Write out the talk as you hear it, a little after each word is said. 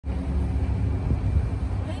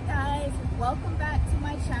welcome back to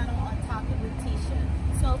my channel on Talking with Tisha.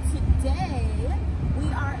 So today we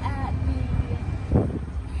are at the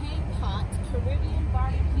Kpot Caribbean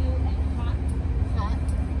Barbecue and Hot Pot,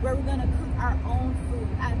 where we're gonna cook our own food.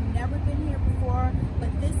 I've never been here before, but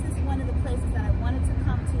this is one of the places that I wanted to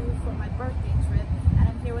come to for my birthday trip. And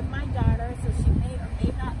I'm here with my daughter, so she may or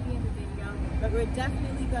may not be in the video, but we're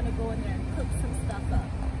definitely gonna go in there and cook some stuff up.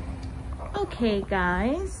 Okay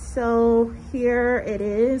guys, so here it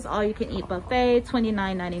is, all you can eat buffet,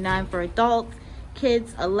 $29.99 for adults,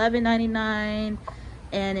 kids $11.99,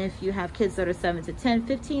 and if you have kids that are 7 to 10,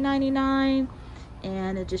 $15.99.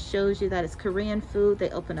 And it just shows you that it's Korean food.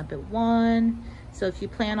 They open up at 1, so if you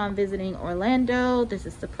plan on visiting Orlando, this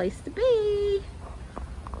is the place to be.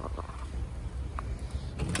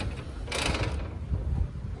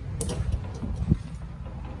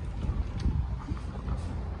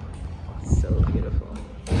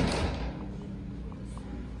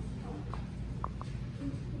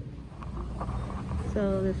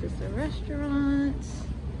 So this is the restaurant,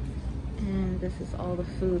 and this is all the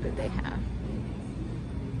food that they have.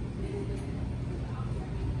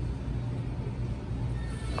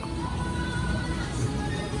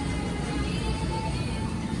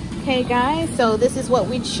 Okay guys, so this is what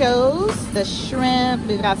we chose. The shrimp,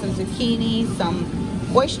 we've got some zucchini, some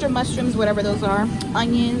oyster mushrooms, whatever those are,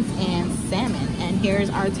 onions, and salmon. And here's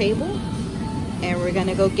our table, and we're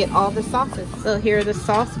gonna go get all the sauces. So here are the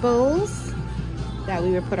sauce bowls that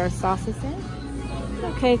we would put our sauces in.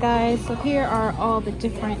 Okay guys, so here are all the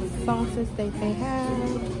different sauces that they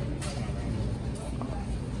have.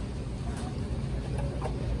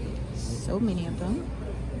 So many of them.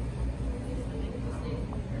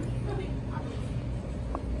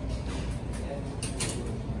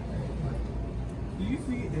 Do you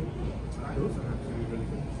see it? Those are actually really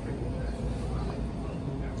good.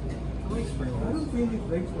 I don't see any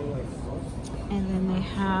flakes for like sauce. And then they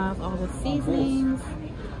have all the seasonings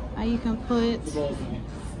that you can put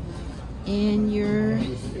in your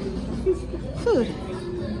food.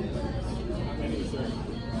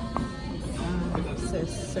 So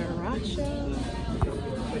sriracha,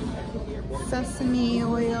 sesame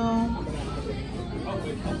oil.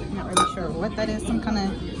 I'm not really sure what that is. Some kind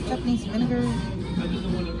of Japanese vinegar.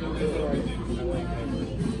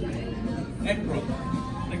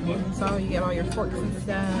 So you get all your forks and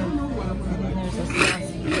stuff, and then there's a sauce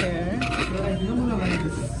here.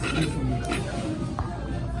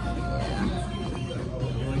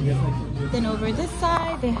 Then over this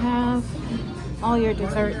side, they have all your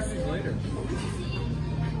desserts.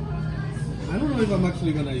 I don't know if I'm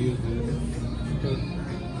actually gonna use this, but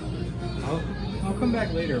I'll come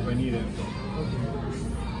back later if I need it.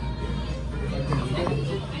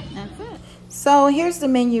 That's it. So here's the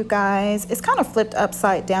menu, guys. It's kind of flipped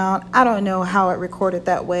upside down. I don't know how it recorded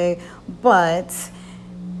that way, but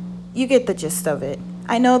you get the gist of it.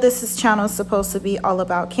 I know this channel is supposed to be all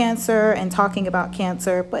about cancer and talking about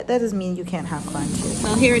cancer, but that doesn't mean you can't have fun too.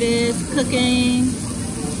 So here it is, cooking.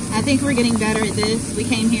 I think we're getting better at this. We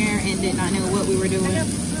came here and did not know what we were doing.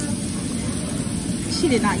 She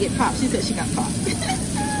did not get popped. She said she got popped.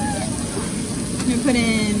 I'm gonna put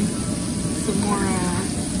in some more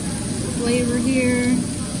flavor here.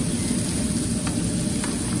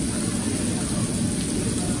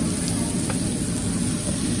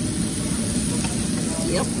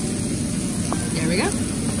 Yep. There we go.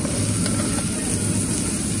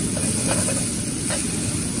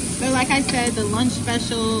 So like I said, the lunch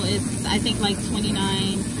special is I think like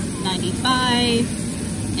 $29.95,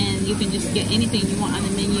 and you can just get anything you want on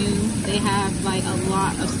the menu. They have like a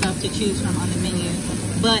lot of stuff to choose from on the menu,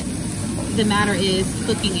 but the matter is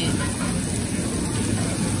cooking it,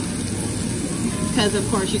 because of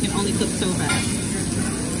course you can only cook so fast.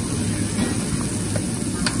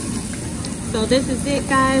 So this is it,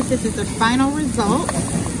 guys. This is the final result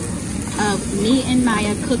of me and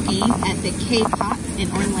Maya cooking at the Kpot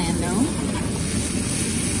in Orlando.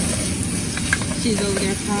 She's over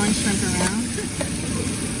there throwing shrimp around.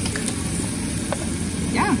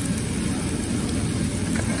 Yeah.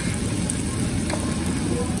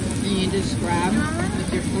 And you just grab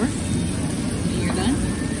with your fork and you're done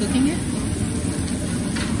cooking it.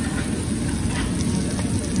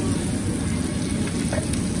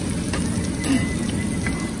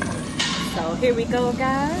 So here we go,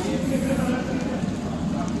 guys.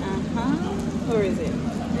 Where is it?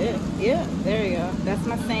 Yeah, there you go. That's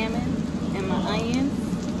my salmon and my onions.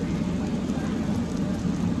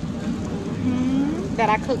 That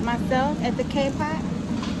I cooked myself at the Kpot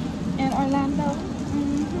in Orlando.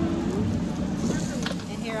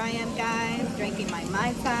 And here I am, guys, drinking my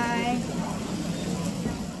Mai Tai.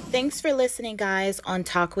 Thanks for listening, guys, on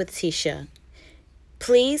Talk with Tisha.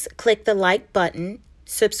 Please click the like button,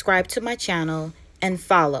 subscribe to my channel, and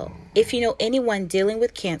follow. If you know anyone dealing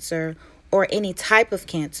with cancer or any type of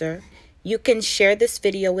cancer, you can share this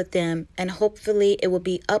video with them, and hopefully it will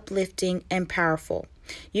be uplifting and powerful.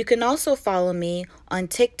 You can also follow me on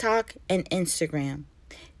TikTok and Instagram.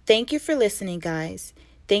 Thank you for listening, guys.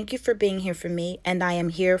 Thank you for being here for me, and I am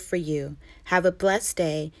here for you. Have a blessed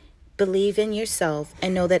day. Believe in yourself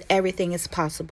and know that everything is possible.